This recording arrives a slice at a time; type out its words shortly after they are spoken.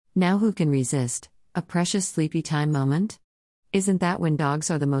Now who can resist a precious sleepy time moment? Isn't that when dogs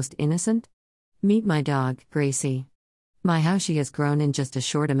are the most innocent? Meet my dog, Gracie. My how she has grown in just a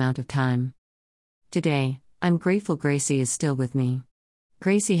short amount of time. Today, I'm grateful Gracie is still with me.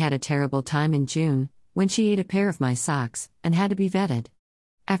 Gracie had a terrible time in June, when she ate a pair of my socks, and had to be vetted.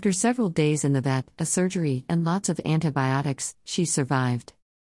 After several days in the vet, a surgery, and lots of antibiotics, she survived.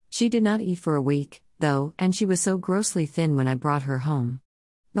 She did not eat for a week, though, and she was so grossly thin when I brought her home.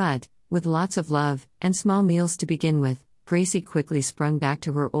 But, with lots of love, and small meals to begin with, Gracie quickly sprung back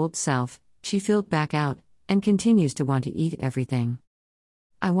to her old self. She filled back out, and continues to want to eat everything.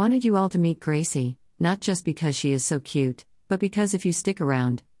 I wanted you all to meet Gracie, not just because she is so cute, but because if you stick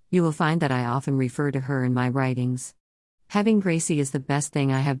around, you will find that I often refer to her in my writings. Having Gracie is the best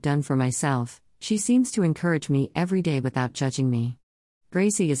thing I have done for myself. She seems to encourage me every day without judging me.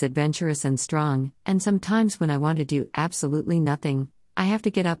 Gracie is adventurous and strong, and sometimes when I want to do absolutely nothing, I have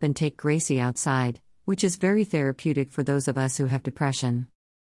to get up and take Gracie outside, which is very therapeutic for those of us who have depression.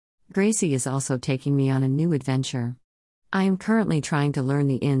 Gracie is also taking me on a new adventure. I am currently trying to learn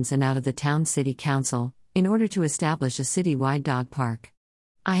the ins and outs of the town city council, in order to establish a city-wide dog park.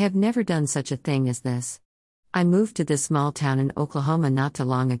 I have never done such a thing as this. I moved to this small town in Oklahoma not too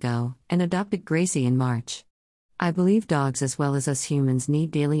long ago, and adopted Gracie in March. I believe dogs as well as us humans need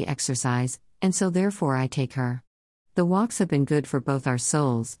daily exercise, and so therefore I take her. The walks have been good for both our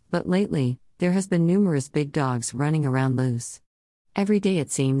souls, but lately, there has been numerous big dogs running around loose. Every day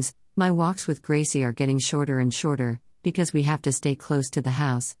it seems, my walks with Gracie are getting shorter and shorter, because we have to stay close to the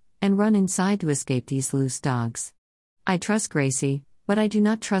house, and run inside to escape these loose dogs. I trust Gracie, but I do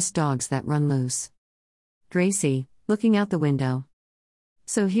not trust dogs that run loose. Gracie, looking out the window.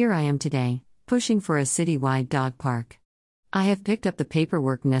 So here I am today, pushing for a city-wide dog park. I have picked up the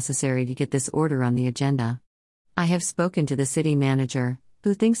paperwork necessary to get this order on the agenda. I have spoken to the city manager,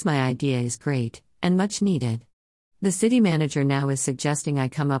 who thinks my idea is great, and much needed. The city manager now is suggesting I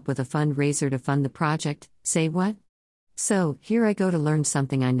come up with a fundraiser to fund the project. Say what? So, here I go to learn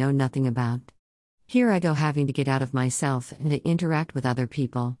something I know nothing about. Here I go having to get out of myself and to interact with other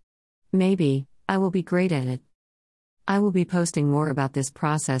people. Maybe I will be great at it. I will be posting more about this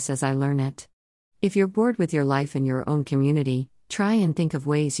process as I learn it. If you're bored with your life and your own community, try and think of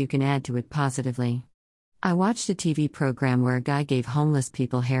ways you can add to it positively. I watched a TV program where a guy gave homeless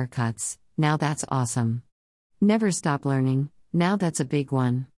people haircuts. Now that's awesome. Never stop learning. Now that's a big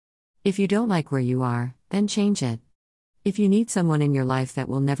one. If you don't like where you are, then change it. If you need someone in your life that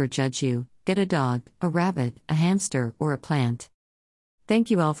will never judge you, get a dog, a rabbit, a hamster, or a plant. Thank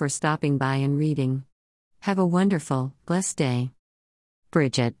you all for stopping by and reading. Have a wonderful, blessed day.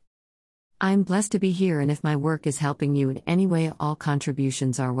 Bridget. I'm blessed to be here, and if my work is helping you in any way, all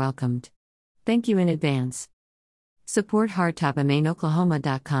contributions are welcomed. Thank you in advance. Support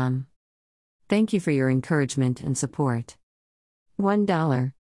hardtopamaineoklahoma.com. Thank you for your encouragement and support.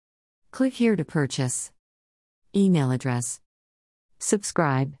 $1. Click here to purchase. Email address.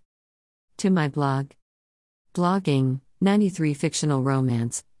 Subscribe to my blog. Blogging, 93 fictional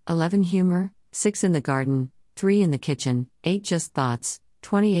romance, 11 humor, 6 in the garden, 3 in the kitchen, 8 just thoughts,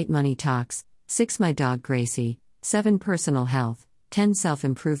 28 money talks, 6 my dog Gracie, 7 personal health, 10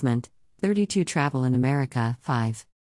 self-improvement, 32 travel in America, 5